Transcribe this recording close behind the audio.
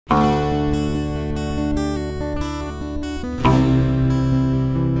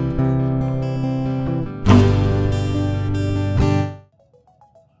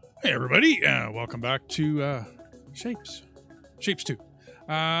everybody, welcome back to Shapes 2.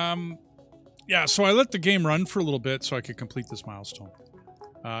 Yeah, so I let the game run for a little bit so I could complete this milestone.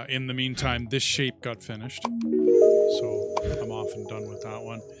 In the meantime, this shape got finished, so I'm off and done with that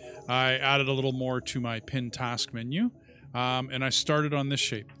one. I added a little more to my pin task menu, and I started on this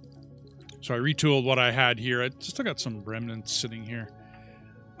shape. So I retooled what I had here. I still got some remnants sitting here.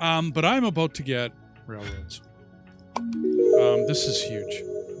 But I'm about to get railroads. This is huge.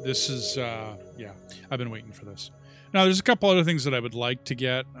 This is, yeah, I've been waiting for this. Now, there's a couple other things that I would like to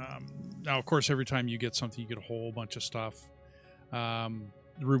get. Now, of course, every time you get something, you get a whole bunch of stuff.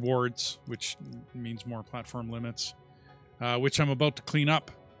 Rewards, which means more platform limits, which I'm about to clean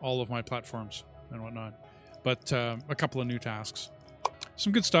up all of my platforms and whatnot. But a couple of new tasks.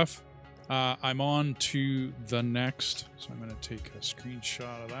 Some good stuff. I'm on to the next. So I'm going to take a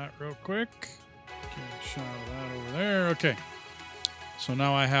screenshot of that real quick. Get a shot of that over there. Okay. So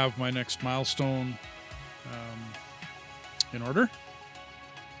now I have my next milestone in order. And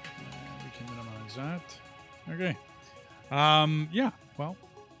we can minimize that. Okay. Yeah, well.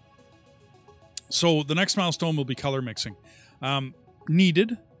 So the next milestone will be color mixing.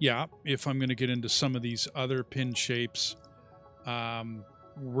 Needed, yeah, if I'm going to get into some of these other pin shapes,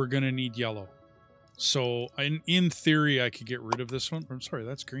 we're going to need yellow. So in theory, I could get rid of this one. I'm sorry,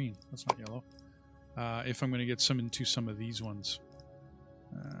 that's green. That's not yellow. If I'm going to get into some of these ones.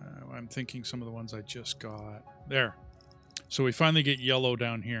 I'm thinking some of the ones I just got. There. So we finally get yellow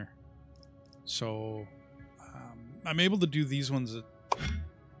down here. So I'm able to do these ones.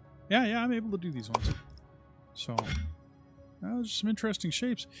 Yeah, I'm able to do these ones. So there's some interesting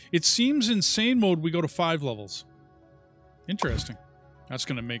shapes. It seems in sane mode we go to 5 levels. Interesting. That's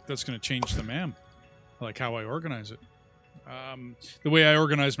gonna change the MAM, like how I organize it. The way I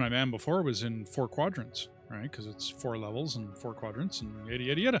organized my MAM before was in 4 quadrants, right? Because it's 4 levels and 4 quadrants and yada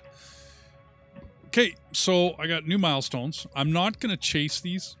yada yada. Okay, so I got new milestones. I'm not gonna chase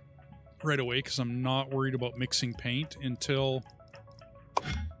these right away because I'm not worried about mixing paint until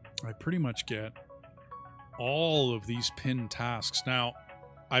I pretty much get all of these pin tasks. Now,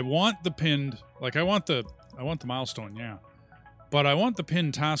 I want the pinned, like I want the milestone, yeah. But I want the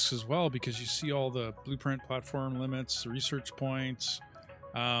pin tasks as well because you see all the blueprint platform limits, the research points.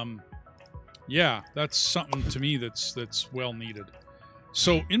 Yeah, that's something to me that's well needed.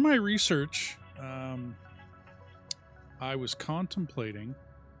 So in my research, I was contemplating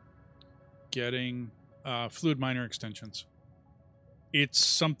getting fluid miner extensions. It's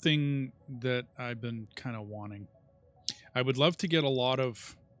something that I've been kind of wanting. I would love to get a lot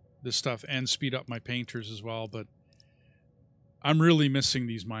of this stuff and speed up my painters as well, but I'm really missing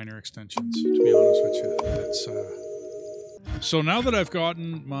these miner extensions, to be honest with you. It's, so now that I've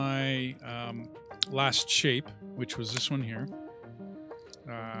gotten my last shape, which was this one here,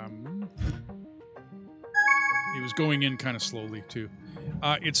 it was going in kind of slowly too.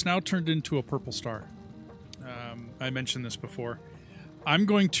 It's now turned into a purple star. I mentioned this before. I'm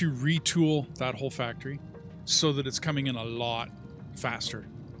going to retool that whole factory so that it's coming in a lot faster.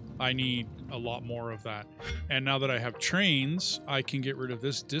 I need a lot more of that. And now that I have trains, I can get rid of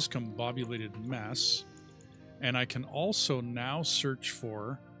this discombobulated mess. And I can also now search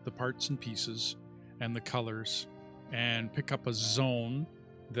for the parts and pieces and the colors and pick up a zone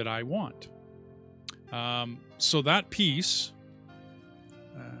that I want. So that piece,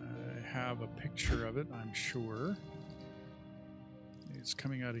 I have a picture of it, I'm sure. It's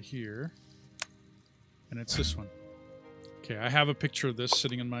coming out of here. And it's this one. Okay, I have a picture of this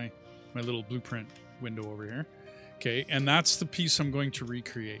sitting in my little blueprint window over here. Okay, and that's the piece I'm going to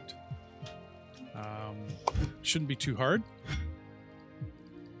recreate. Shouldn't be too hard.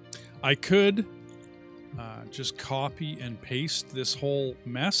 I could just copy and paste this whole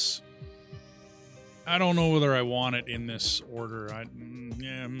mess. I don't know whether I want it in this order.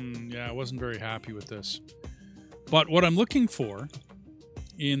 Yeah, I wasn't very happy with this. But what I'm looking for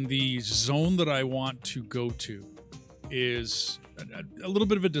in the zone that I want to go to is a little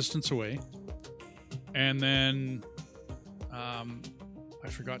bit of a distance away. And then I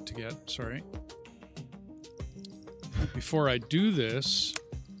forgot to get, sorry. Before I do this,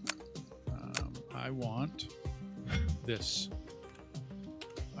 I want this.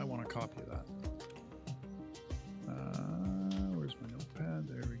 I want a copy of that. Where's my notepad?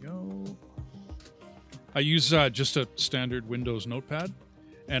 There we go. I use just a standard Windows notepad,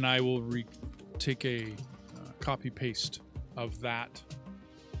 and I will take a copy-paste of that.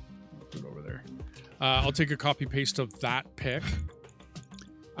 I'll put it over there. I'll take a copy-paste of that pick.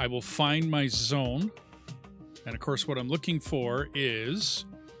 I will find my zone. And, of course, what I'm looking for is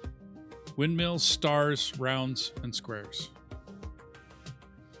windmills, stars, rounds, and squares.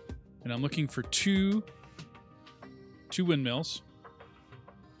 And I'm looking for two windmills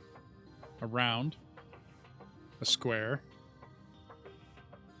around a square.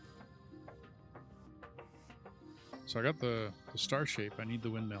 So I got the star shape. I need the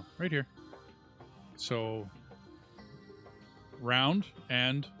windmill right here. So round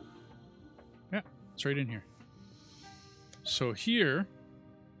and yeah, it's right in here. So here,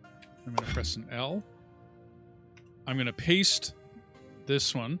 I'm going to press an L. I'm going to paste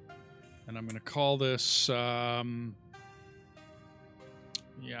this one, and I'm going to call this, yeah,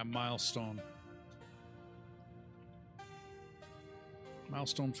 milestone.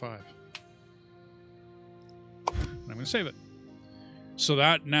 Milestone 5. And I'm going to save it. So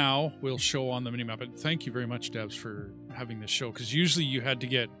that now will show on the minimap. And thank you very much, Debs, for having this show, because usually you had to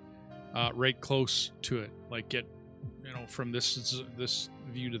get right close to it, like get, you know, from this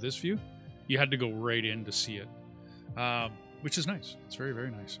view to this view. You had to go right in to see it, which is nice. It's very, very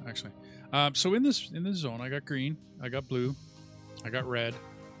nice, actually. So in this zone, I got green, I got blue, I got red,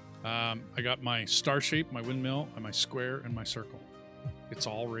 I got my star shape, my windmill, and my square, and my circle. It's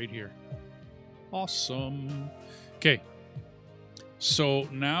all right here. Awesome. Okay. So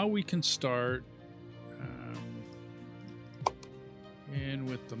now we can start in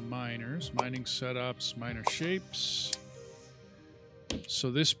with the miners, mining setups, miner shapes. So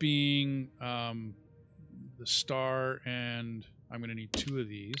this being the star, and I'm going to need 2 of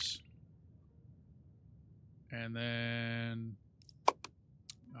these. And then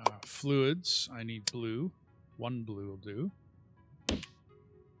fluids, I need blue. 1 blue will do.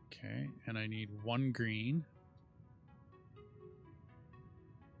 Okay, and I need 1 green.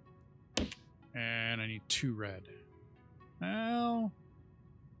 And I need 2 red. Well,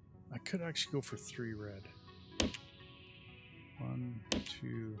 I could actually go for 3 red. 1,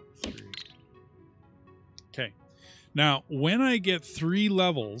 2, 3. Okay. Now, when I get 3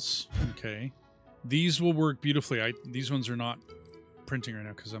 levels, okay, these will work beautifully. These ones are not printing right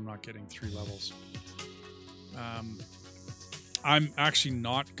now because I'm not getting 3 levels. I'm actually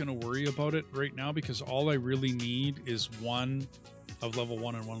not going to worry about it right now because all I really need is 1 of level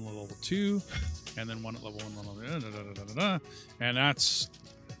 1 and 1 of level 2, and then 1 at level 1, 1 at level and that's,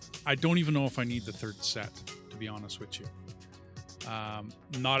 I don't even know if I need the 3rd set, to be honest with you.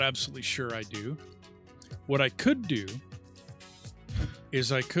 Not absolutely sure I do. What I could do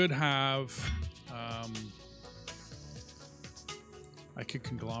is I could have, I could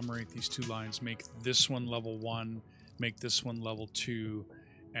conglomerate these 2 lines, make this one level 1, make this one level 2,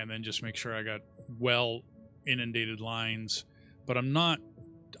 and then just make sure I got well inundated lines, but I'm not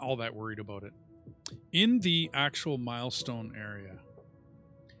all that worried about it. In the actual milestone area,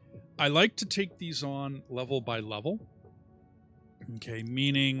 I like to take these on level by level. Okay,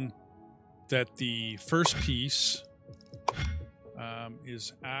 meaning that the first piece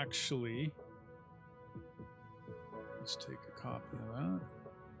is actually, let's take a copy of that,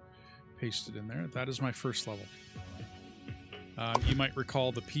 paste it in there. That is my first level. You might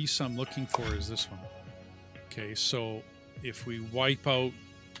recall the piece I'm looking for is this one. Okay, so if we wipe out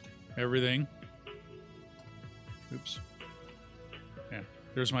everything, oops, yeah,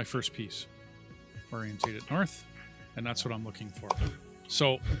 there's my first piece. Orientate it north, and that's what I'm looking for.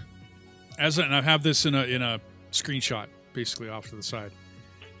 So, and I have this in a screenshot, basically off to the side.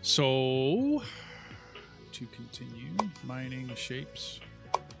 So, to continue mining shapes,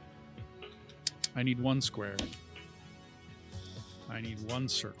 I need 1 square. I need 1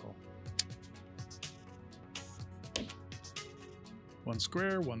 circle. 1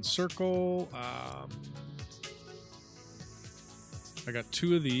 square, 1 circle. I got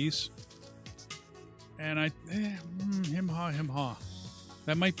 2 of these. And him-ha.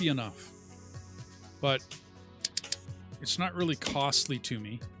 That might be enough. But it's not really costly to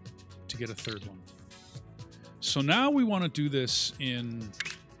me to get a 3rd one. So now we want to do this in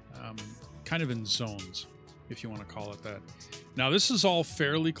kind of in zones, if you want to call it that. Now this is all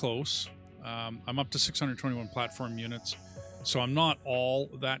fairly close. I'm up to 621 platform units, so I'm not all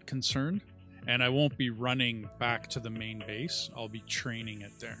that concerned, and I won't be running back to the main base. I'll be training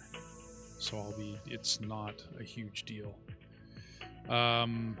it there, so it's not a huge deal.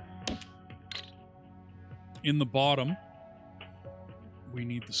 In the bottom, we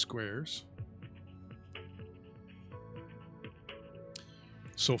need the squares.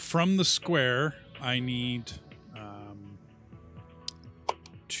 So from the square, I need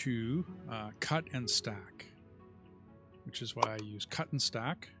to cut and stack, which is why I use cut and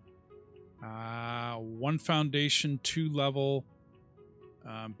stack. 1 foundation, 2 level,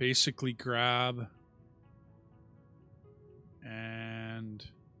 basically grab, and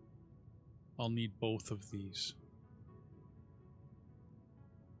I'll need both of these.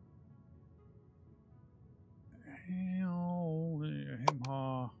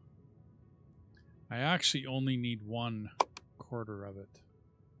 I actually only need 1/4 of it.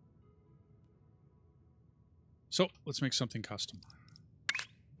 So let's make something custom.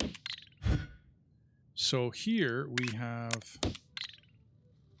 So here we have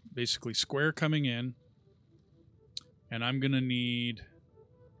basically square coming in, and I'm going to need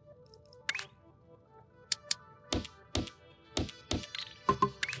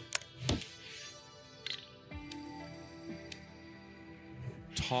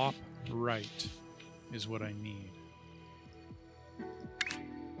top right is what I need. I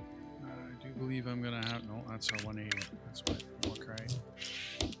do believe I'm going to have... No, that's our 180. That's what I look right.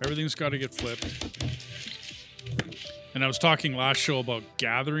 Everything's got to get flipped. And I was talking last show about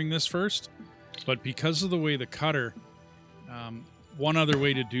gathering this first, but because of the way the cutter... one other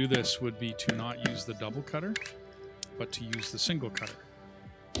way to do this would be to not use the double cutter, but to use the single cutter.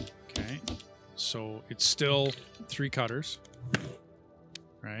 Okay, so it's still 3 cutters,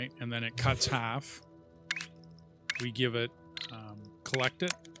 right? And then it cuts half. We give it, collect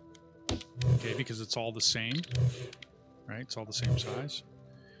it, okay, because it's all the same, right? It's all the same size.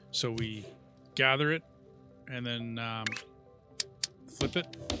 So we gather it and then flip it,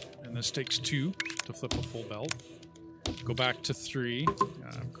 and this takes 2 to flip a full belt. Go back to 3,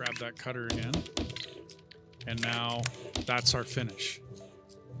 grab that cutter again, and now that's our finish.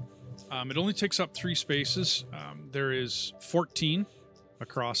 It only takes up 3 spaces. There is 14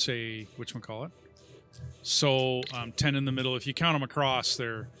 across a, whatchamacallit. So 10 in the middle. If you count them across,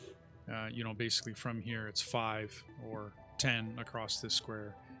 they're, you know, basically from here it's 5 or 10 across this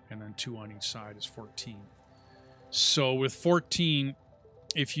square, and then 2 on each side is 14. So with 14...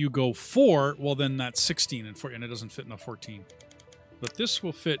 if you go 4, well, then that's 16, and it doesn't fit in the 14. But this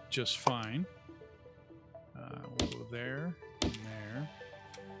will fit just fine. We'll go there, and there.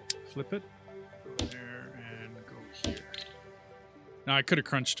 Flip it. Go there, and go here. Now, I could have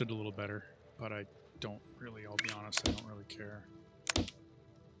crunched it a little better, but I don't really, I'll be honest, I don't really care. Okay.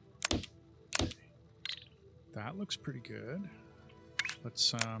 That looks pretty good.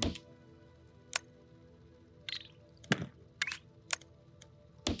 Let's,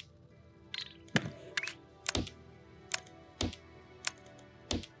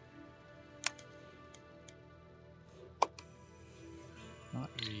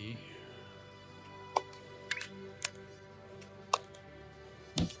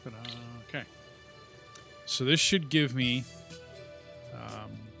 okay. So this should give me,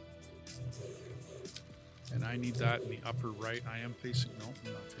 and I need that in the upper right. I am facing, no,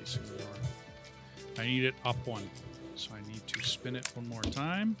 I'm not facing the north. I need it up 1. So I need to spin it 1 more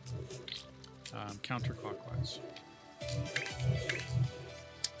time, counterclockwise.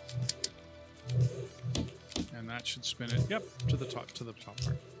 And that should spin it, yep, to the top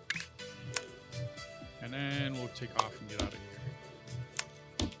part. And then we'll take off and get out of here.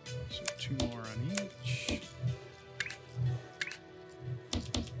 So 2 more on each.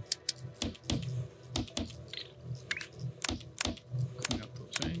 Clean up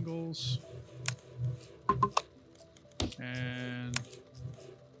those angles. And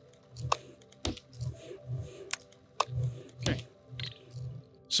okay.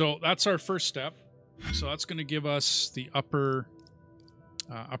 So that's our first step. So that's going to give us the upper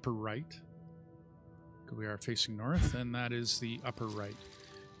right. We are facing north, and that is the upper right.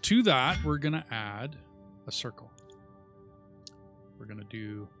 To that, we're going to add a circle. We're going to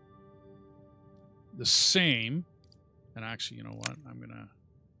do the same, and actually, you know what? I'm going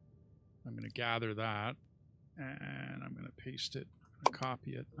to gather that, and I'm going to paste it. I'm going to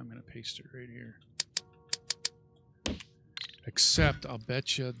copy it. I'm going to paste it right here. Except, I'll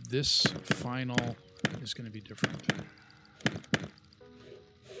bet you this final is going to be different.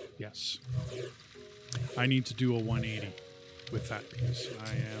 Yes. I need to do a 180 with that piece.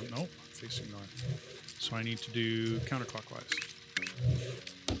 I am, nope, facing north. So I need to do counterclockwise.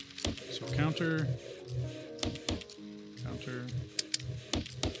 So counter, okay.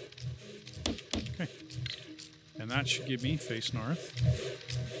 And that should give me face north.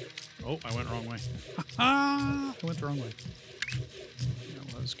 Oh, I went wrong way. I went the wrong way.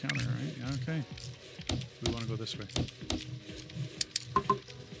 That was counter, right? Okay. We want to go this way.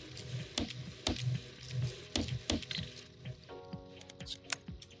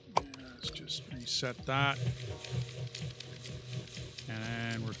 Let's just reset that.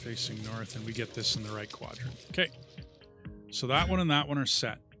 And we're facing north, and we get this in the right quadrant. Okay. So that one and that one are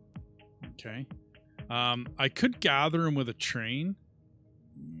set. Okay. I could gather them with a train,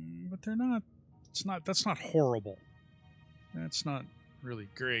 but they're not. That's not horrible. That's not really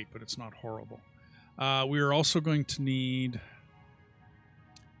great, but it's not horrible. We are also going to need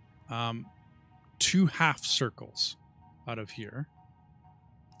 2 half circles out of here.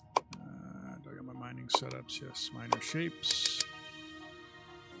 Do I got my binding setups, yes, minor shapes.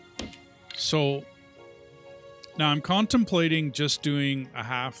 So now I'm contemplating just doing a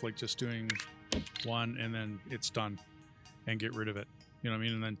half, like just doing one and then it's done and get rid of it. You know what I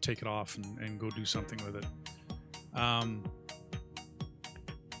mean? And then take it off and go do something with it.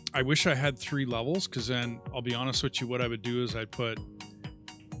 I wish I had 3 levels, because then I'll be honest with you, what I would do is I'd put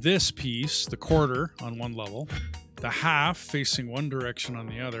this piece, the quarter, on one level, the half facing one direction on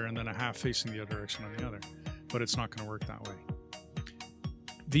the other, and then a half facing the other direction on the other. But it's not going to work that way.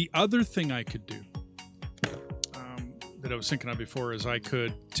 The other thing I could do that I was thinking of before is I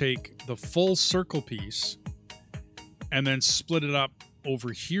could take the full circle piece and then split it up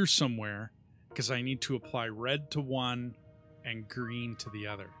over here somewhere, because I need to apply red to one and green to the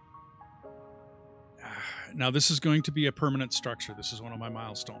other. Now, this is going to be a permanent structure. This is one of my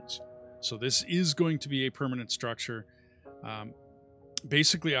milestones. So this is going to be a permanent structure.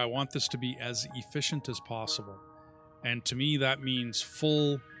 Basically, I want this to be as efficient as possible. And to me, that means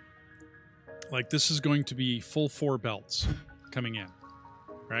full, like this is going to be full 4 belts coming in,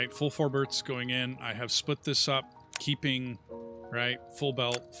 right? Full 4 belts going in. I have split this up, keeping, right, full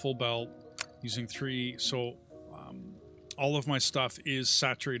belt, using 3. So all of my stuff is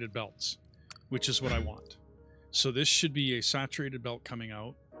saturated belts, which is what I want. So this should be a saturated belt coming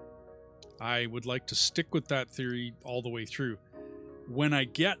out. I would like to stick with that theory all the way through. When I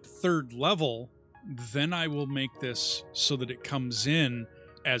get 3rd level, then I will make this so that it comes in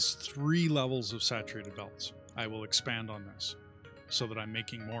as 3 levels of saturated belts. I will expand on this so that I'm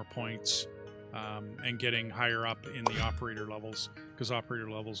making more points and getting higher up in the operator levels, because operator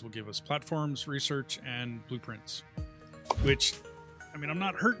levels will give us platforms, research, and blueprints. Which, I mean, I'm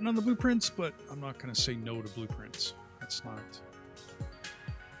not hurting on the blueprints, but I'm not going to say no to blueprints. That's not...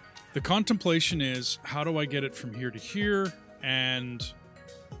 The contemplation is, how do I get it from here to here and,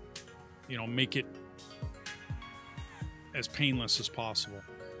 you know, make it as painless as possible.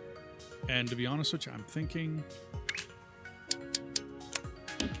 And to be honest with you, I'm thinking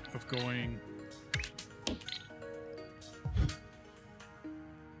of going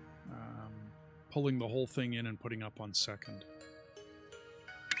pulling the whole thing in and putting up on 2nd.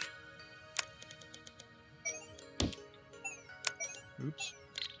 Oops.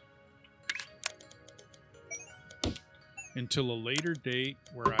 Until a later date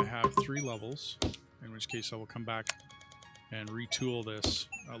where I have 3 levels, in which case I will come back and retool this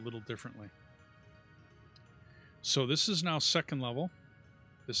a little differently. So this is now 2nd level.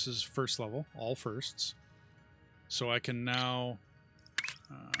 This is 1st level, all firsts. So I can now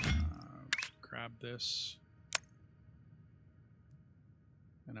grab this,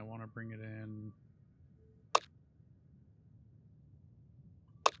 and I want to bring it in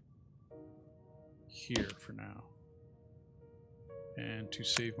here for now. And to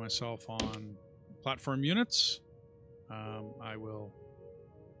save myself on platform units, I will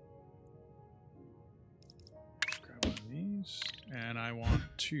grab one of these, and I want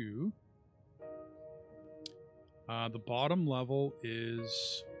to... the bottom level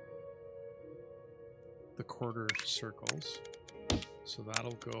is the quarter circles, so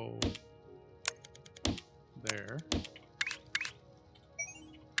that'll go there.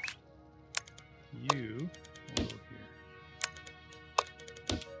 You will go here.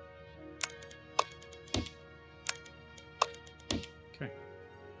 Okay.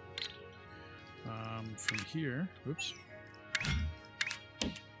 From here, oops.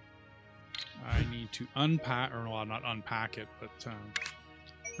 I need to unpack, or well, not unpack it, but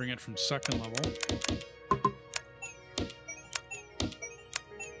bring it from 2nd level.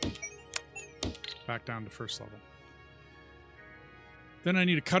 Back down to 1st level. Then I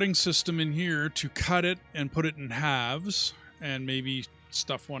need a cutting system in here to cut it and put it in halves, and maybe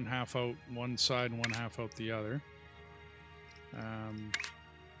stuff one half out one side and one half out the other. I'm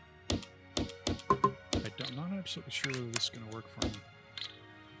not absolutely sure whether this is going to work for me.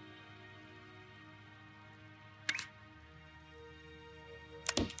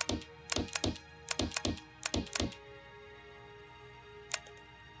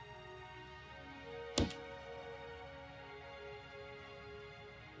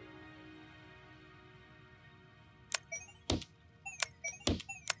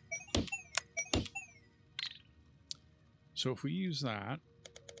 So if we use that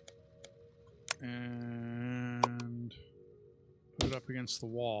and put it up against the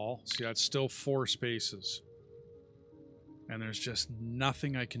wall, see, that's still 4 spaces. And there's just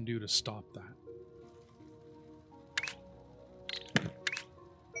nothing I can do to stop that.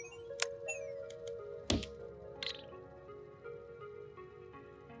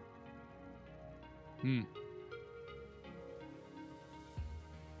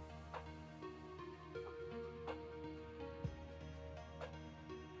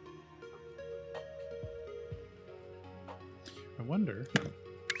 I wonder.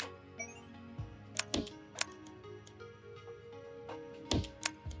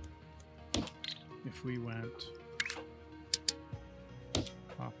 If we went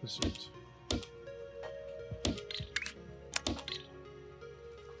opposite.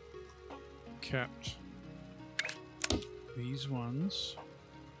 Kept these ones.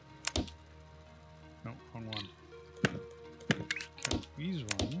 No, wrong one. Kept these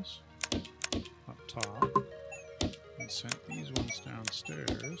ones up top and sent these ones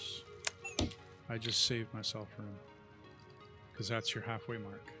downstairs. I just saved myself room because that's your halfway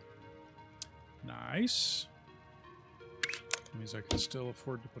mark. Nice. That means I can still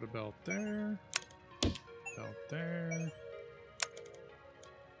afford to put a belt there, belt there,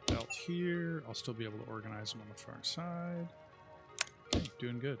 belt here. I'll still be able to organize them on the far side. Okay,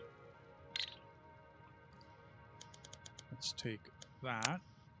 doing good. Let's take that,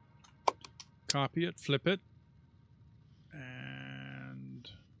 copy it, flip it, and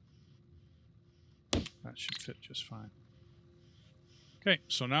that should fit just fine. Okay,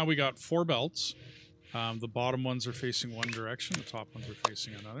 so now we got 4 belts. The bottom ones are facing one direction, the top ones are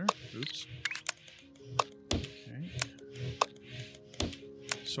facing another. Oops. Okay.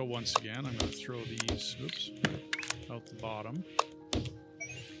 So once again, I'm going to throw these, oops, out the bottom.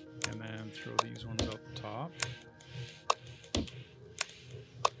 And then throw these ones out the top.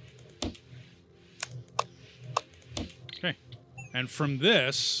 Okay. And from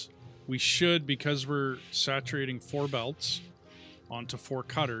this, we should, because we're saturating 4 belts onto 4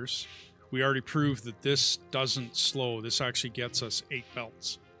 cutters, we already proved that this doesn't slow. This actually gets us 8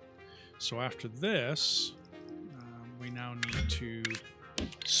 belts. So after this, we now need to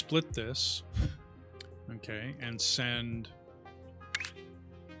split this, okay, and send,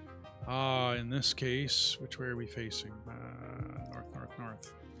 in this case, which way are we facing? North, north,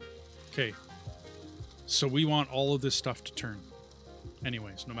 north. Okay, so we want all of this stuff to turn.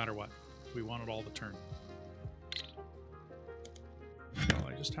 Anyways, no matter what, we want it all to turn. Well,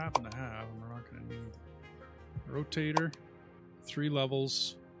 I just happen to have, and we're not going to need a rotator, 3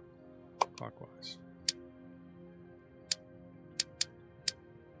 levels, clockwise.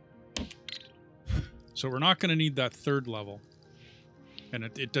 So we're not going to need that 3rd level, and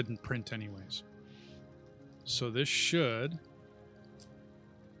it didn't print anyways. So this should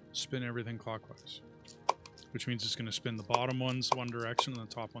spin everything clockwise, which means it's going to spin the bottom ones one direction and the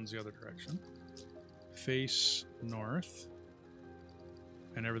top ones the other direction. Face north.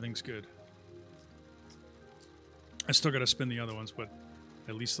 And everything's good. I still got to spin the other ones, but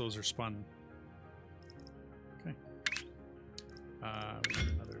at least those are spun. Okay. We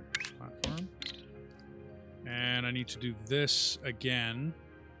need another platform. And I need to do this again.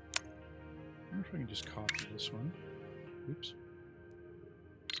 I wonder if I can just copy this one. Oops.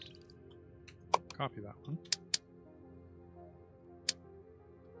 Copy that one.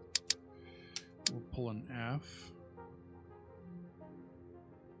 We'll pull an F.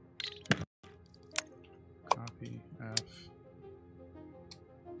 Copy F.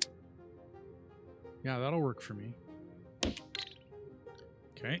 Yeah, that'll work for me.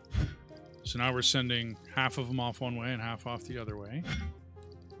 Okay. So now we're sending half of them off one way and half off the other way.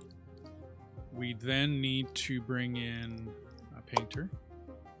 We then need to bring in a painter.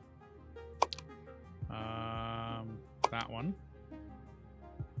 That one.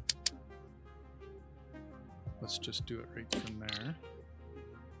 Let's just do it right from there.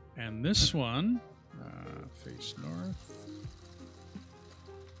 And this one, face north.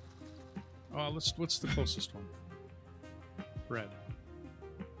 Oh, what's the closest one? Red.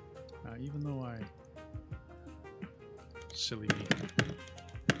 Even though silly me.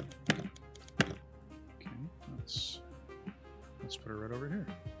 Okay, let's put it right over here.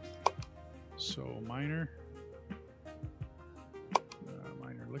 So minor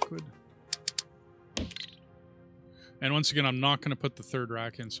liquid. And once again, I'm not going to put the 3rd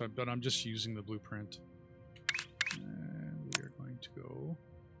rack in, but I'm just using the blueprint. And we are going to go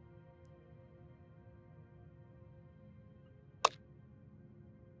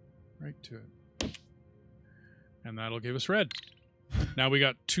right to it. And that'll give us red. Now we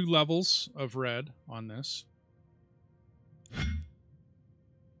got 2 levels of red on this.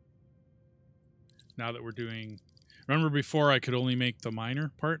 Now that we're doing... Remember before I could only make the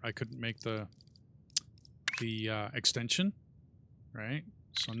minor part? I couldn't make the extension, right?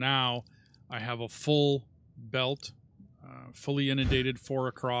 So now I have a full belt, fully inundated 4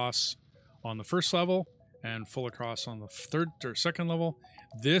 across on the 1st level and full across on the 3rd or 2nd level.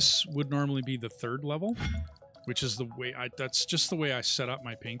 This would normally be the 3rd level, which is the way that's just the way I set up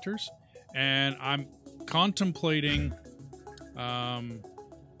my painters. And I'm contemplating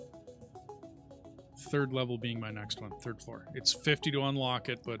third level being my next one, third floor. It's 50 to unlock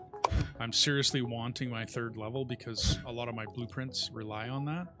it, but I'm seriously wanting my third level because a lot of my blueprints rely on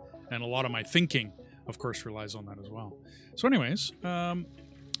that. And a lot of my thinking, of course, relies on that as well. So anyways,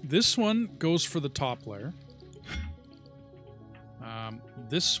 this one goes for the top layer.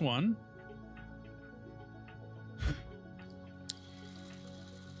 This one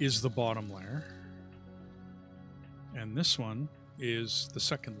is the bottom layer. And this one is the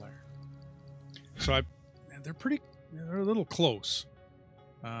second layer. So they're a little close.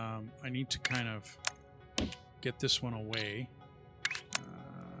 I need to kind of get this one away.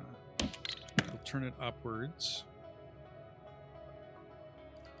 We'll turn it upwards.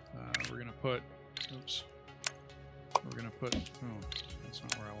 We're going to put, oops. We're going to put, oh, that's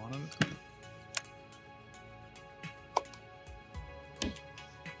not where I wanted it.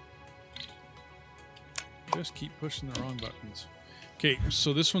 Just keep pushing the wrong buttons. Okay,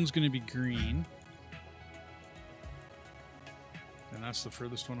 so this one's going to be green. And that's the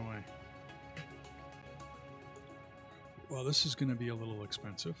furthest one away. Well, this is going to be a little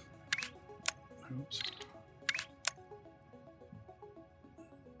expensive. Oops.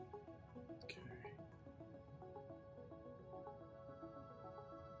 Okay.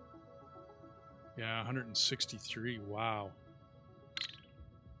 Yeah, 163. Wow.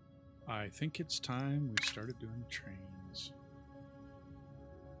 I think it's time we started doing trains.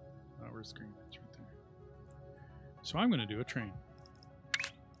 Where's the green? It's right there. So I'm going to do a train.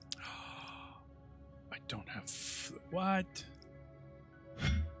 I don't have... What?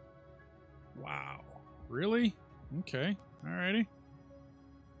 Wow. Really? Okay. Alrighty.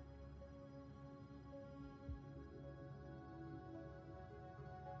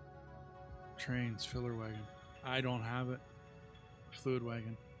 Trains, filler wagon. I don't have it. Fluid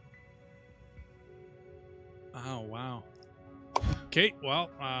wagon. Oh, wow. Okay, well,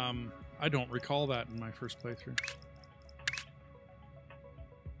 I don't recall that in my first playthrough.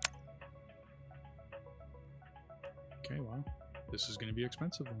 Okay, well, this is going to be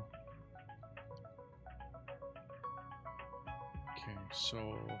expensive then. Okay,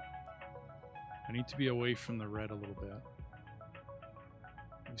 so I need to be away from the red a little bit.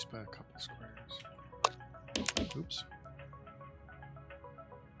 At least by a couple squares. Oops.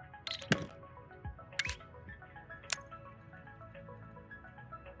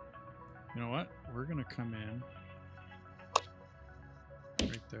 You know what? We're going to come in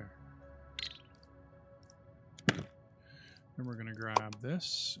right there. Then we're going to grab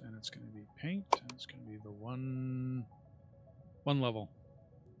this, and it's going to be paint, and it's going to be the one level.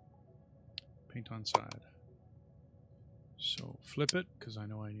 Paint on side. So flip it, because I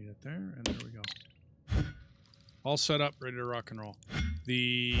know I need it there, and there we go. All set up, ready to rock and roll.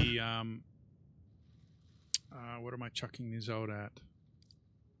 The, what am I chucking these out at?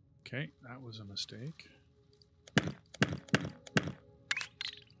 Okay, that was a mistake.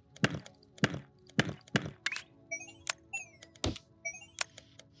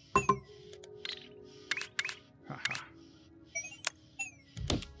 Haha.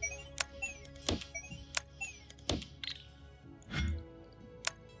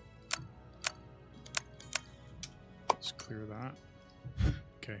 Let's clear that.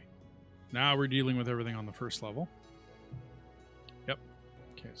 Okay. Now we're dealing with everything on the first level. Yep.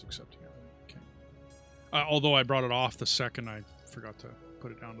 Okay, it's accepting it. Okay. Although I brought it off the second, I forgot to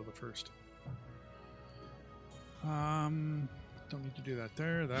put it down to the first. Don't need to do that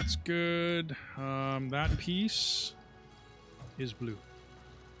there. That's good. That piece is blue.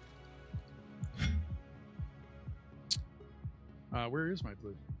 Where is my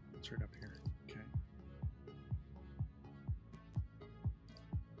blue? It's right up here. Okay.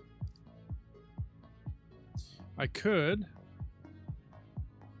 I could.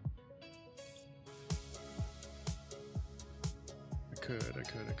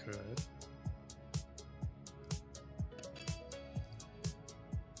 I could.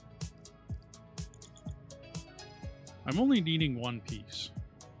 I'm only needing one piece.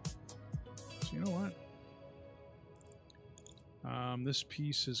 So you know what? This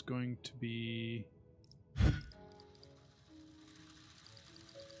piece is going to be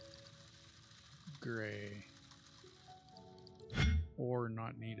gray or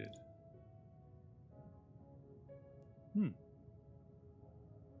not needed.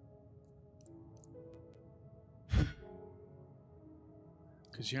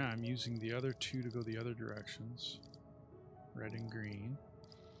 Because, yeah, I'm using the other two to go the other directions. Red and green.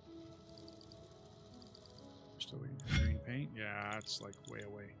 Still waiting for green paint? Yeah, it's like way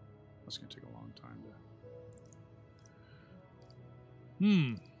away. That's going to take a long time to...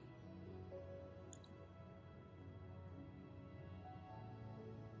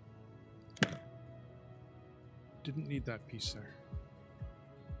 Didn't need that piece there.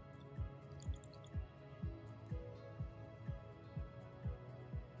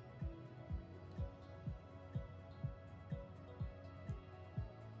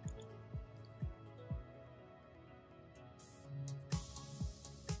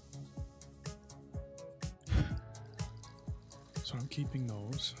 So I'm keeping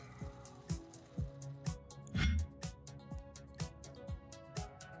those.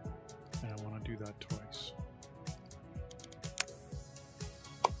 And I want to do that twice.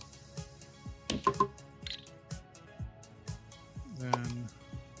 Then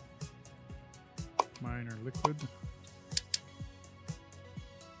mine are liquid.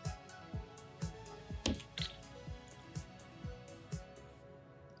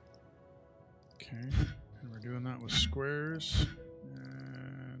 Okay, and we're doing that with squares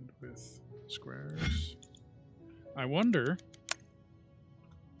and with squares. I wonder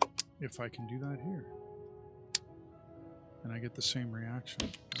if I can do that here. And I get the same reaction.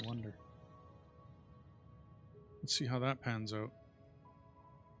 I wonder. Let's see how that pans out.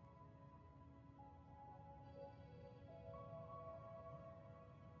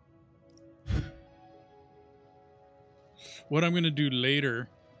 What I'm going to do later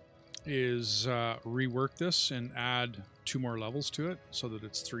is rework this and add 2 more levels to it so that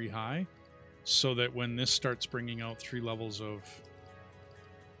it's 3 high, so that when this starts bringing out 3 levels of...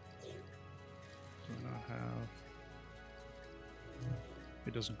 Do I not have...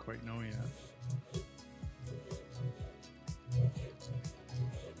 It doesn't quite know yet.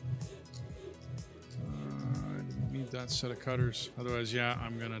 I didn't need that set of cutters. Otherwise, yeah,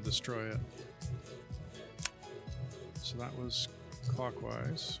 I'm going to destroy it. So that was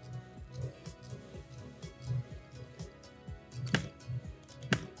clockwise.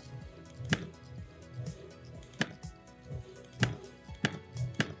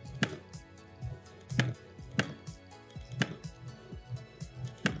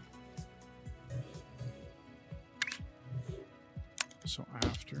 So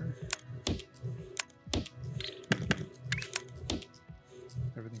after,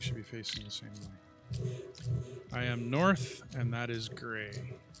 everything should be facing the same way. I am north, and that is gray.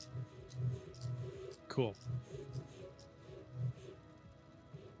 Cool.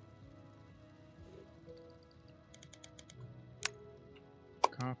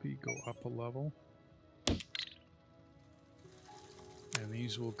 Copy, go up a level. And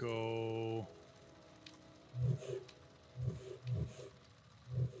these will go...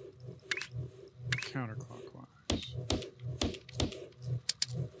 counterclockwise.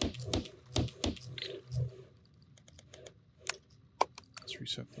 Let's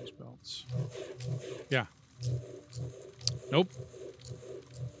reset those belts. Yeah. Nope.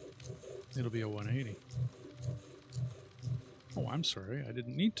 It'll be a 180. Oh, I'm sorry. I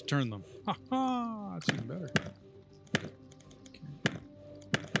didn't need to turn them. Ha ha! That's even better.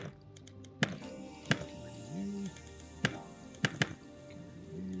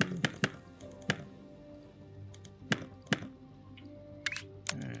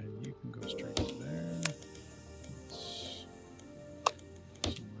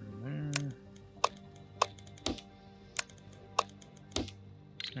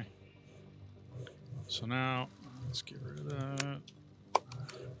 So now, let's get rid of that.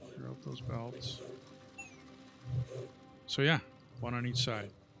 Clear out those belts. So yeah, 1 on each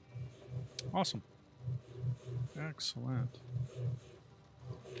side. Awesome. Excellent.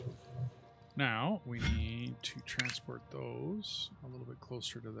 Now, we need to transport those a little bit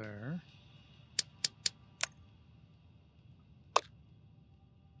closer to there.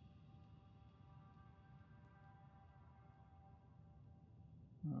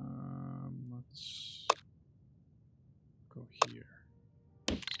 Let's go here.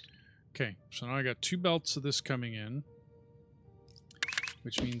 Okay, so now I got 2 belts of this coming in,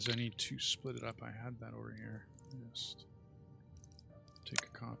 which means I need to split it up. I had that over here. Just take a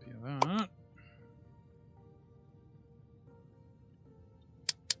copy of that.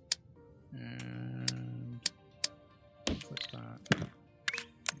 And flip that.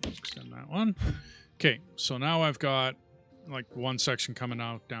 Let's extend that one. Okay, so now I've got like 1 section coming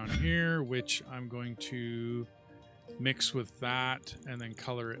out down here, which I'm going to mix with that and then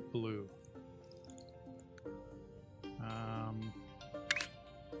color it blue.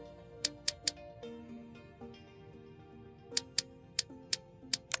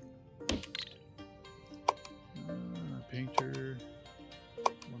 Painter,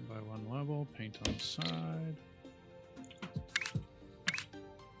 1 by 1 level, paint on the side.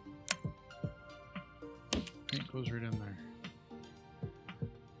 Paint goes right in there.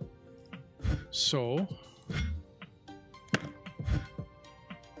 So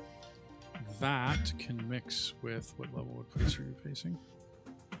that can mix with what level? What place are you facing?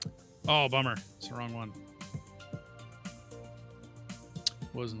 Oh, bummer. It's the wrong one.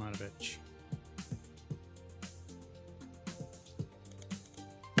 Wasn't that a bitch?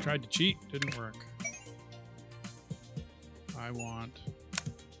 Tried to cheat, didn't work. I want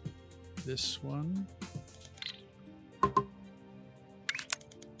this one.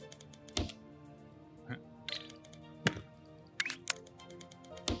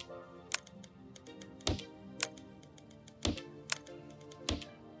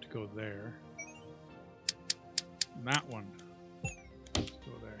 To go there. And that one. To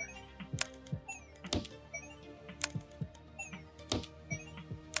go there.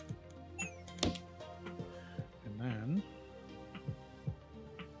 And then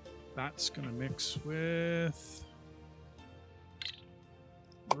that's going to mix with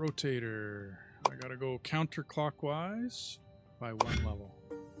rotator. I got to go counterclockwise by 1 level.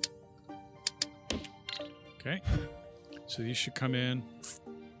 Okay. So these should come in,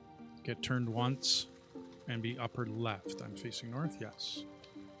 get turned once, and be upper left. I'm facing north, yes.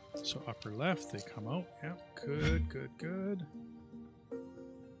 So upper left, they come out. Yep, good, good, good.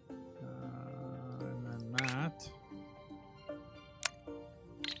 And then that.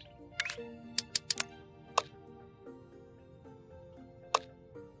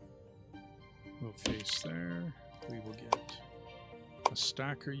 We'll face there. We will get a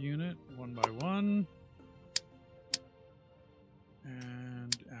stacker unit 1 by 1.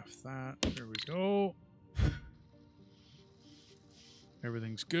 And F that. There we go.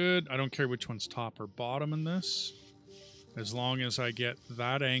 Everything's good. I don't care which one's top or bottom in this. As long as I get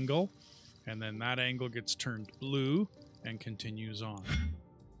that angle, and then that angle gets turned blue and continues on.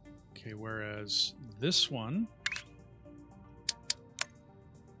 Okay, whereas this one...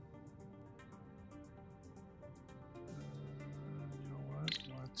 you know what?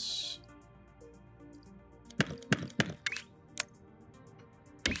 Let's...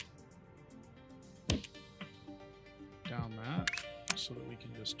 down that so that we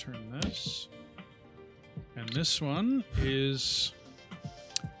can just turn this. And this one is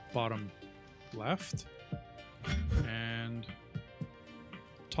bottom left and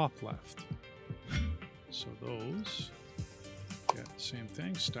top left. So those get the same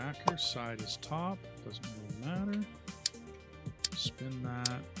thing. Stacker, side is top, doesn't really matter. Spin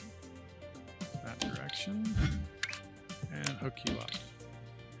that direction and hook you up.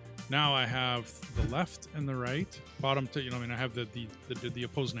 Now I have the left and the right, bottom to, you know, I mean, I have the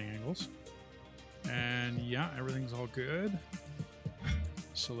opposing angles. And yeah, everything's all good.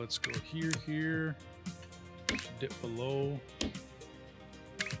 So let's go here, dip below.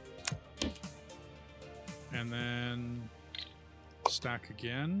 And then stack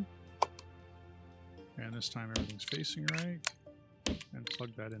again. And this time everything's facing right. And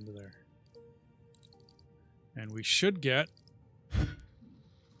plug that into there. And we should get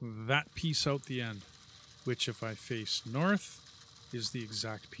that piece out the end, which if I face north is the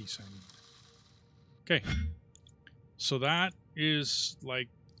exact piece I need. Okay, so that is like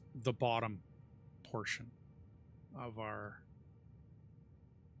the bottom portion of our,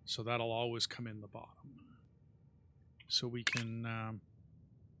 so that'll always come in the bottom. So we can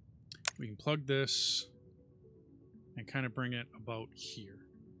plug this and kind of bring it about here.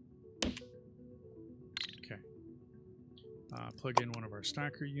 Plug in one of our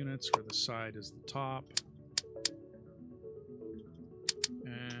stacker units where the side is the top.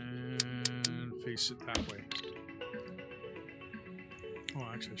 And face it that way. Oh,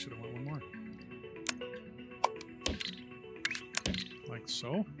 actually, I should have went one more. Like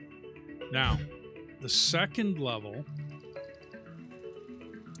so. Now, the second level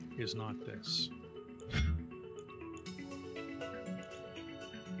is not this.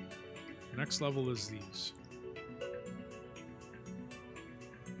 The next level is these.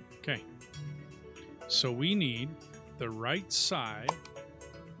 Okay, so we need the right side,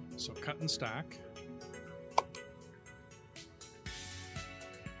 so cut and stack.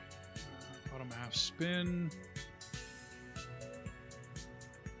 Bottom half spin.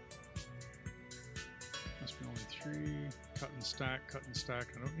 Must be only 3. Cut and stack, cut and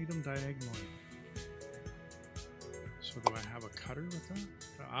stack. I don't need them diagonally. So do I have a cutter with that?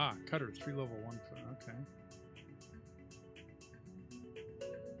 Ah, cutter, 3 level 1 foot, okay.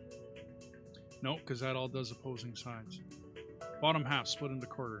 Nope, because that all does opposing sides. Bottom half split into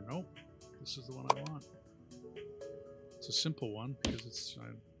quarter. Nope, this is the one I want. It's a simple one because it's...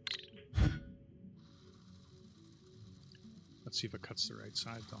 let's see if it cuts the right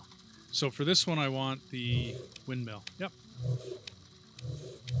side though. So for this one I want the windmill. Yep.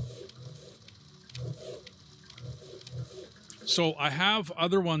 So I have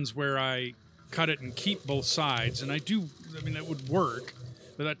other ones where I cut it and keep both sides. And I mean, it would work,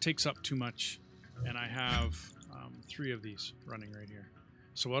 but that takes up too much. And I have 3 of these running right here.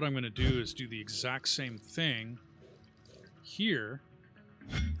 So what I'm going to do is do the exact same thing here,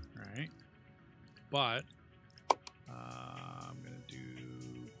 right? But I'm going to do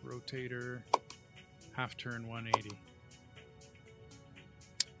rotator, half turn 180.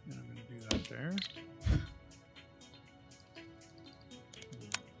 And I'm going to do that there.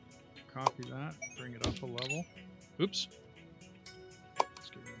 Copy that, bring it up a level. Oops. Let's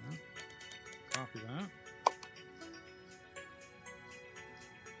get rid of that. Copy that.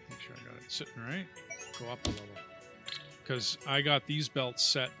 Make sure I got it sitting right. Go up a level. Because I got these belts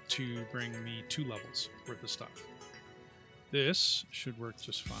set to bring me 2 levels worth of stuff. This should work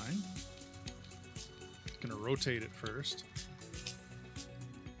just fine. Gonna rotate it first.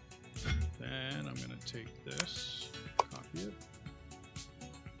 Then I'm gonna take this, copy it,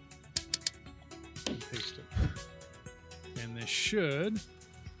 and paste it. And this should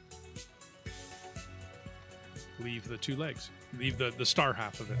leave the 2 legs. Leave the star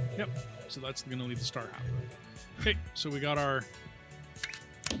half of it. Yep. So that's gonna leave the star half of it. Okay, so we got our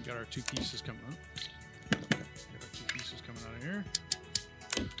 2 pieces coming up. Got our 2 pieces coming out of here.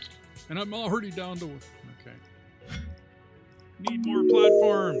 And I'm already down to, okay. Need more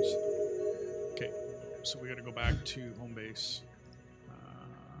platforms. Okay, so we gotta go back to home base.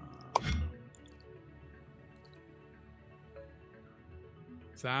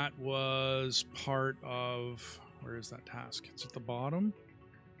 That was part of, where is that task? It's at the bottom.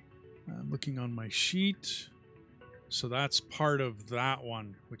 I'm looking on my sheet. So that's part of that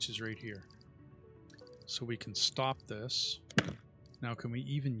one, which is right here. So we can stop this. Now, can we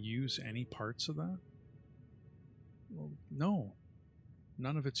even use any parts of that? Well, no.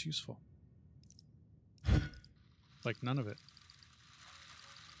 None of it's useful. Like, none of it.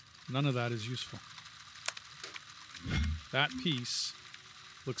 None of that is useful. That piece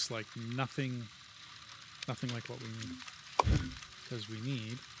looks like nothing like what we need. Because we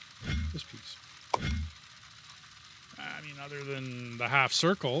need this piece. I mean, other than the half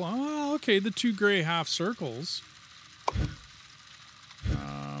circle. Oh, okay, the 2 gray half circles.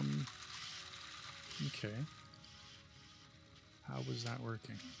 Okay. How was that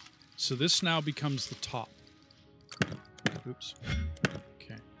working? So this now becomes the top. Oops.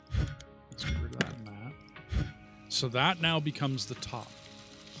 Okay. Let's get rid of that and that. So that now becomes the top.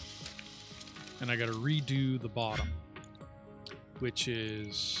 And I got to redo the bottom, which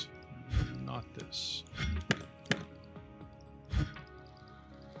is not this.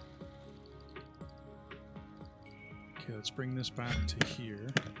 Okay, let's bring this back to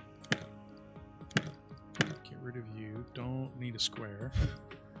here. Get rid of you. Don't need a square.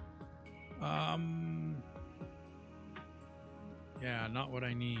 Yeah, not what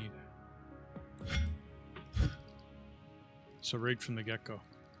I need. So right from the get-go.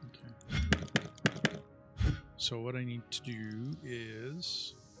 Okay. So what I need to do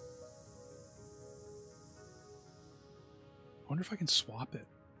is... I wonder if I can swap it.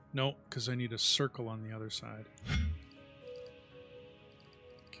 No, because I need a circle on the other side.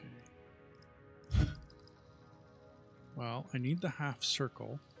 Okay. Well, I need the half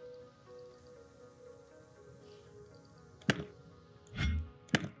circle.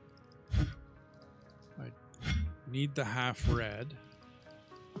 I need the half red.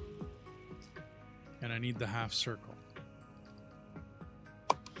 And I need the half circle.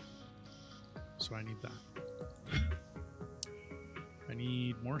 So I need that. I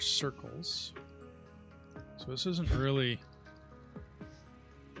need more circles. So this isn't really...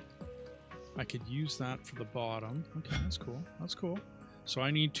 I could use that for the bottom. Okay, that's cool. That's cool. So I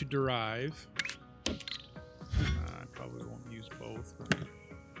need to derive... I probably won't use both.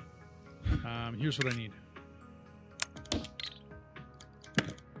 But, here's what I need.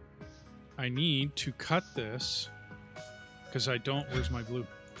 I need to cut this because I don't... Where's my glue?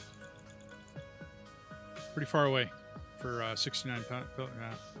 Pretty far away for 69 pound. Yeah,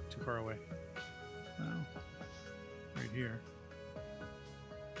 too far away. No, right here.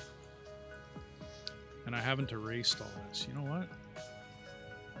 And I haven't erased all this. You know what?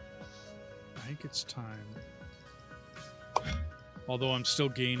 I think it's time. Although I'm still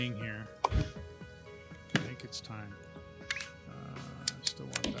gaining here. I think it's time. I still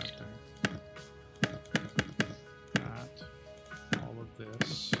want that thing.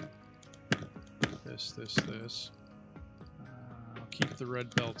 This. I'll keep the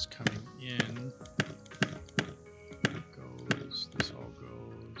red belts coming in. That goes. This all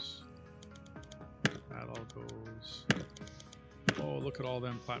goes. That all goes. Oh, look at all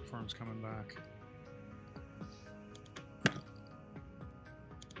them platforms coming back.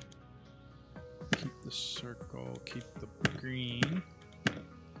 the circle, keep the green,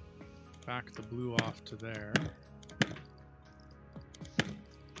 back the blue off to there.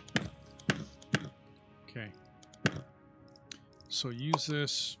 Okay. So use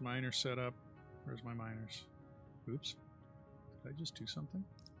this miner setup. Where's my miners? Oops. Did I just do something?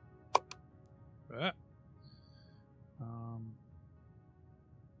 Ah.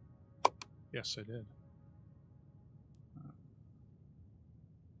 Yes, I did.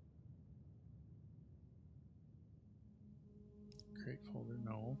 Create folder.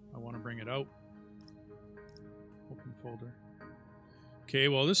 No, I want to bring it out. Open folder. Okay,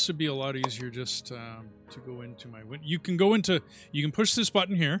 well, this should be a lot easier just to go into my win. You can go into, you can push this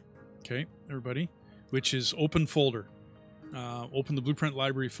button here. Okay, everybody, which is open folder. Open the blueprint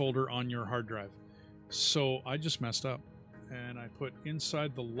library folder on your hard drive. So I just messed up, and I put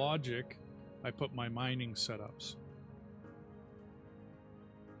inside the logic, I put my mining setups.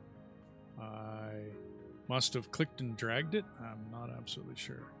 I must have clicked and dragged it. I'm not absolutely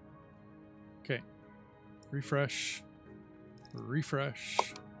sure. Okay, refresh, refresh.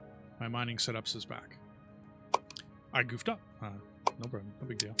 My mining setups is back. I goofed up. No problem, no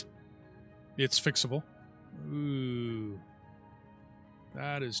big deal. It's fixable. Ooh,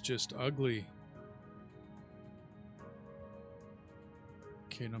 that is just ugly.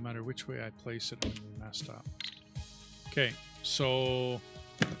 Okay, no matter which way I place it, I'm gonna be messed up. Okay, so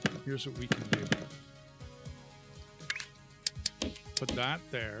here's what we can do. Put that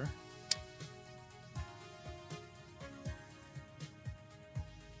there.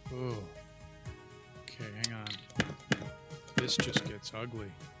 Oh. Okay, hang on. This just gets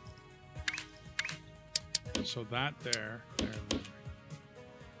ugly. So that there. There.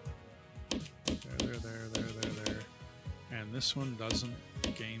 And this one doesn't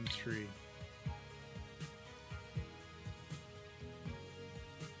gain 3.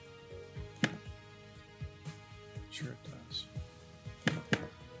 Sure it does.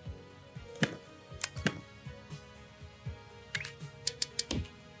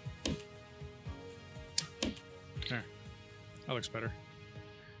 There. That looks better.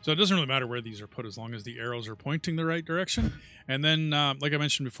 So it doesn't really matter where these are put as long as the arrows are pointing the right direction. And then, like I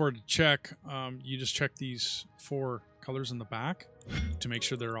mentioned before, to check, you just check these 4 colors in the back to make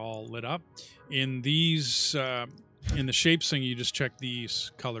sure they're all lit up. In these, in the shapes thing, you just check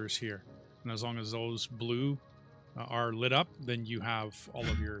these colors here. And as long as those blue are lit up, then you have all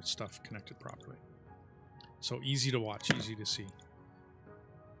of your stuff connected properly. So easy to watch, easy to see.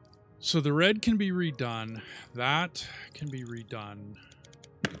 So the red can be redone. That can be redone.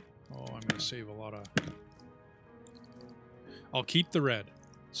 Oh, I'm going to save a lot of... I'll keep the red.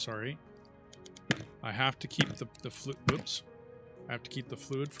 Sorry. I have to keep the fluid... Whoops. I have to keep the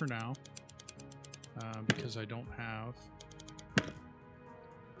fluid for now. Because I don't have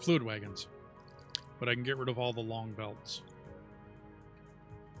fluid wagons. But I can get rid of all the long belts.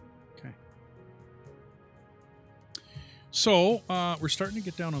 Okay. So, we're starting to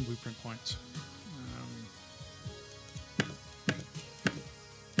get down on blueprint points.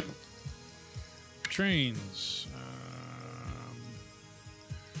 Trains.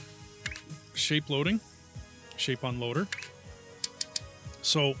 Shape loading. Shape unloader.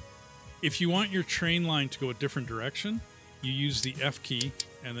 So, if you want your train line to go a different direction, you use the F key,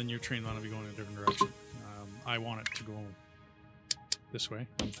 and then your train line will be going in a different direction. I want it to go this way.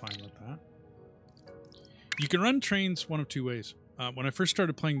 I'm fine with that. You can run trains one of 2 ways. When I first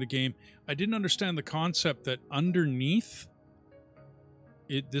started playing the game, I didn't understand the concept that underneath,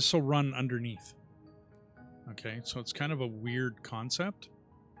 this will run underneath. Okay, so it's kind of a weird concept.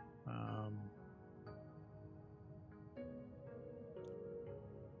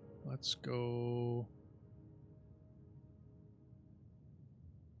 Let's go...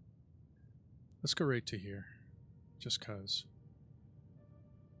 Let's go right to here, just cause.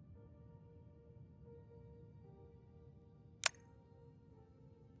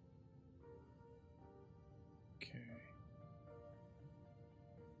 Okay.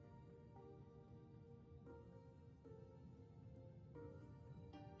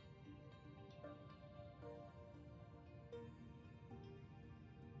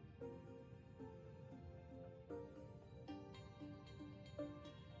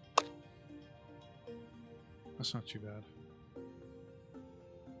 That's not too bad.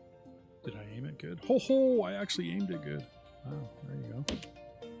 Did I aim it good? Ho ho! I actually aimed it good. Oh, there you go.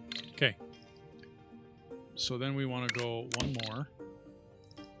 Okay. So then we want to go one more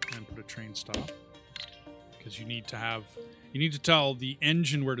and put a train stop, because you need to tell the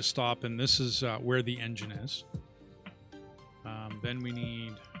engine where to stop, and this is where the engine is. Then we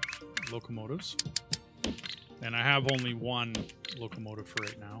need locomotives, and I have only one locomotive for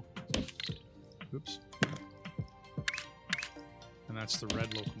right now. Oops. And that's the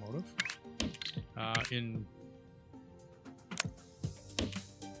red locomotive.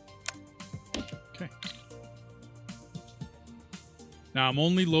 Okay. Now I'm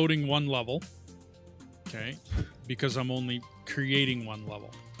only loading one level. Okay. Because I'm only creating one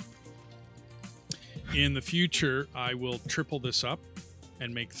level. In the future, I will triple this up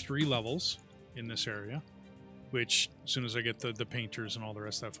and make 3 levels in this area, which as soon as I get the painters and all the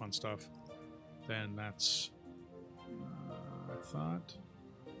rest of that fun stuff, then that's, I thought,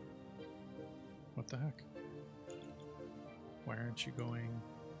 what the heck? Why aren't you going?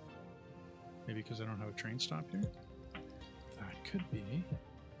 Maybe because I don't have a train stop here? That could be.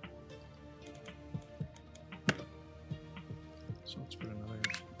 So let's put another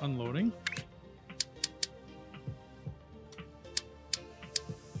unloading.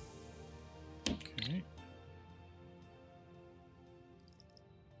 Okay.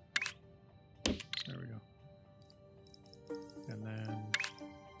 There we go. And then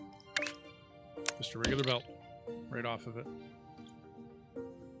just a regular belt right off of it.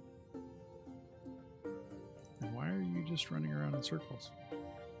 And why are you just running around in circles?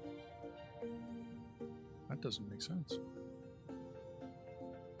 That doesn't make sense.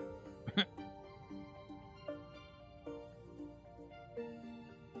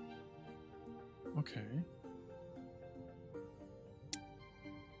 Okay.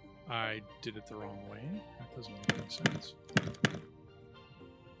 I did it the wrong way. That doesn't make any sense.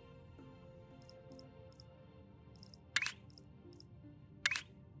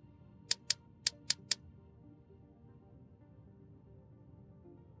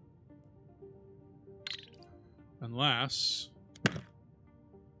 Unless...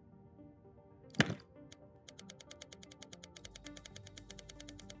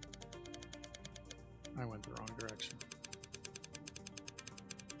 I went the wrong direction.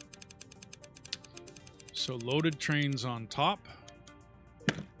 So loaded trains on top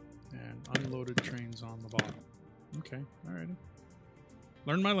and unloaded trains on the bottom. Okay, alrighty.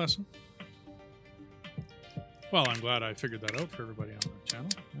 Learned my lesson. Well, I'm glad I figured that out for everybody on the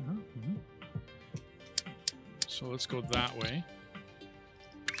channel. So let's go that way.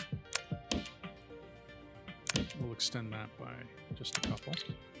 We'll extend that by just a couple.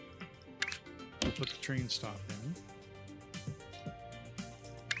 We'll put the train stop in.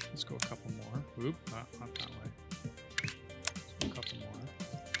 Let's go a couple more. Oop, not that way. Let's go a couple more.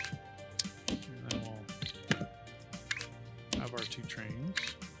 And then we'll have our 2 trains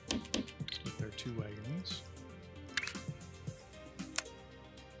with their 2 wagons.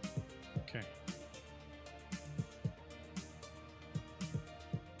 Okay.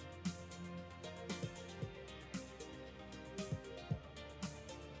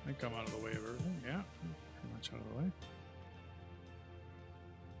 I think I'm out of the way of everything. Yeah, pretty much out of the way.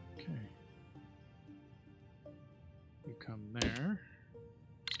 Okay. You come there.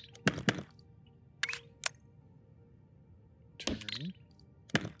 Turn.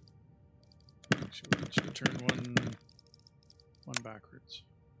 Actually, we should turn one backwards.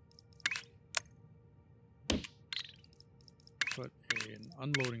 Put an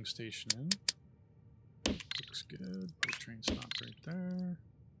unloading station in. Looks good. Put a train stop right there.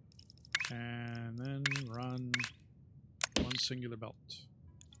 And then run 1 singular belt.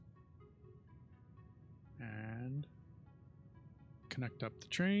 And connect up the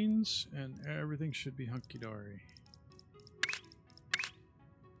trains, and everything should be hunky-dory.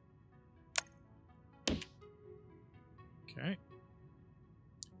 Okay.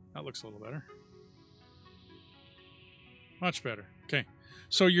 That looks a little better. Much better. Okay.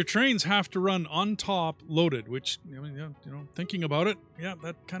 So your trains have to run on top loaded, which, thinking about it, yeah,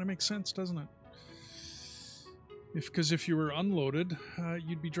 that kind of makes sense, doesn't it? Because if you were unloaded,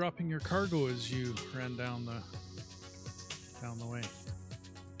 you'd be dropping your cargo as you ran down the way.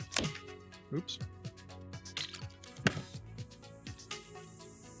 Oops.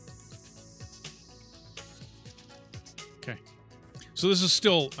 Okay. So this is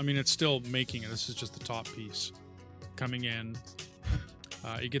still, it's still making it. This is just the top piece coming in.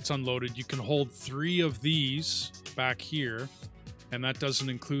 It gets unloaded. You can hold 3 of these back here, and that doesn't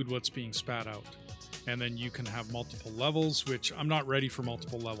include what's being spat out. And then you can have multiple levels, which I'm not ready for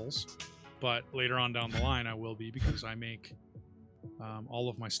multiple levels, but later on down the line I will be, because I make all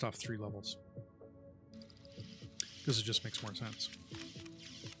of my stuff 3 levels. Because it just makes more sense.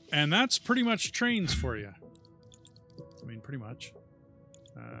 And that's pretty much trains for you. Pretty much.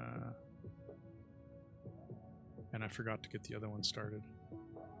 And I forgot to get the other one started.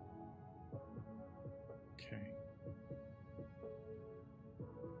 Okay.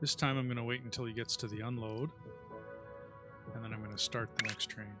 This time I'm going to wait until he gets to the unload. And then I'm going to start the next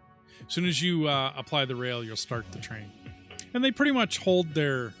train. As soon as you apply the rail, you'll start the train. And they pretty much hold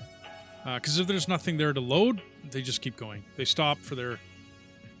their... Because if there's nothing there to load, they just keep going. They stop for their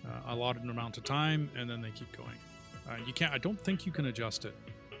allotted amount of time, and then they keep going. You can't... I don't think you can adjust it.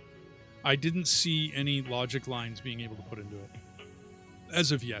 I didn't see any logic lines being able to put into it.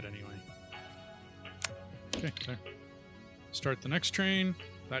 As of yet, anyway. Okay, there. Start the next train.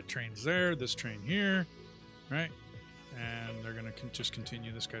 That train's there. This train here. Right? And they're going to just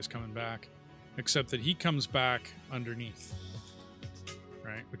continue. This guy's coming back. Except that he comes back underneath.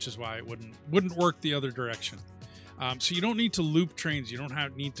 Right? Which is why it wouldn't work the other direction. So you don't need to loop trains. You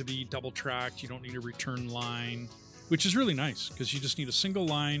don't need to be double tracked. You don't need a return line. Which is really nice. Because you just need a single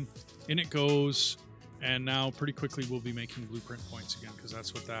line. In it goes. And now pretty quickly we'll be making blueprint points again. Because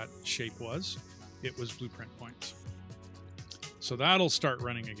that's what that shape was. It was blueprint points. So that'll start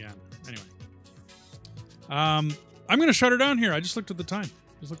running again. Anyway. I'm going to shut her down here. I just looked at the time.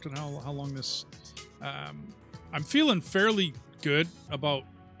 Just looked at how long this... I'm feeling fairly good about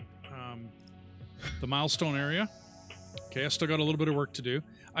the milestone area. Okay, I still got a little bit of work to do.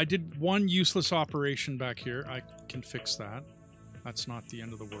 I did one useless operation back here. I can fix that. That's not the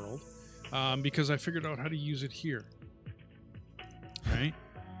end of the world. Because I figured out how to use it here. Right?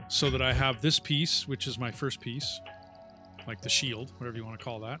 So that I have this piece, which is my first piece, like the shield, whatever you want to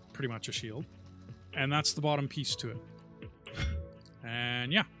call that, pretty much a shield, and that's the bottom piece to it.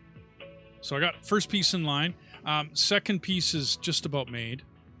 And yeah, so I got first piece in line. Second piece is just about made.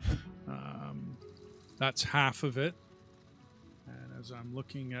 That's half of it. And as I'm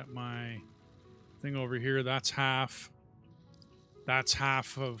looking at my thing over here, that's half. That's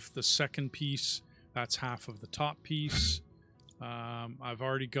half of the second piece. That's half of the top piece. I've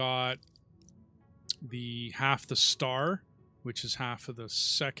already got the half the star, which is half of the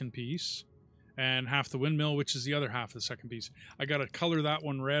second piece, and half the windmill, which is the other half of the second piece. I got to color that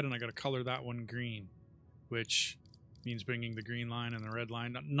one red, and I got to color that one green, which means bringing the green line and the red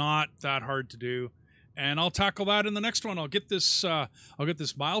line. Not that hard to do, and I'll tackle that in the next one. I'll get this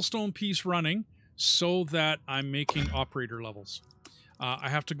milestone piece running so that I'm making operator levels. I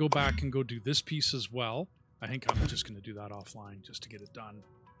have to go back and go do this piece as well. I think I'm just going to do that offline just to get it done.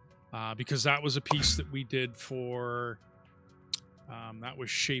 Because that was a piece that we did for... that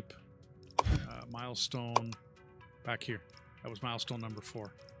was shape milestone back here. That was milestone number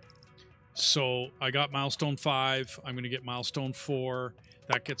 4. So I got milestone 5. I'm going to get milestone 4.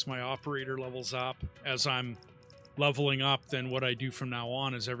 That gets my operator levels up. As I'm leveling up, then what I do from now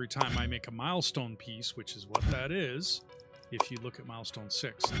on is every time I make a milestone piece, which is what that is, if you look at milestone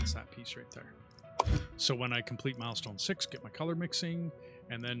 6, that's that piece right there. So when I complete milestone 6, get my color mixing,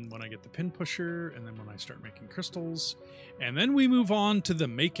 and then when I get the pin pusher, and then when I start making crystals, and then we move on to the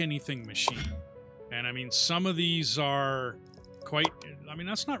make anything machine. And I mean, some of these are quite, I mean,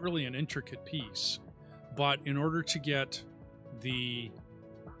 that's not really an intricate piece, but in order to get the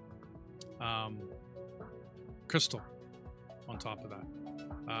crystal on top of that,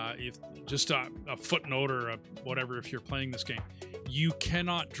 if just a footnote or whatever, if you're playing this game, you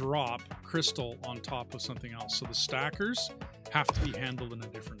cannot drop crystal on top of something else. So the stackers have to be handled in a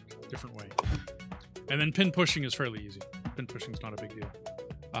different way. And then pin pushing is fairly easy. Pin pushing is not a big deal.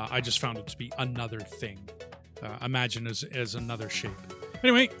 I just found it to be another thing. Imagine as another shape.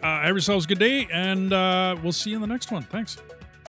 Anyway, have yourselves a good day, and we'll see you in the next one. Thanks.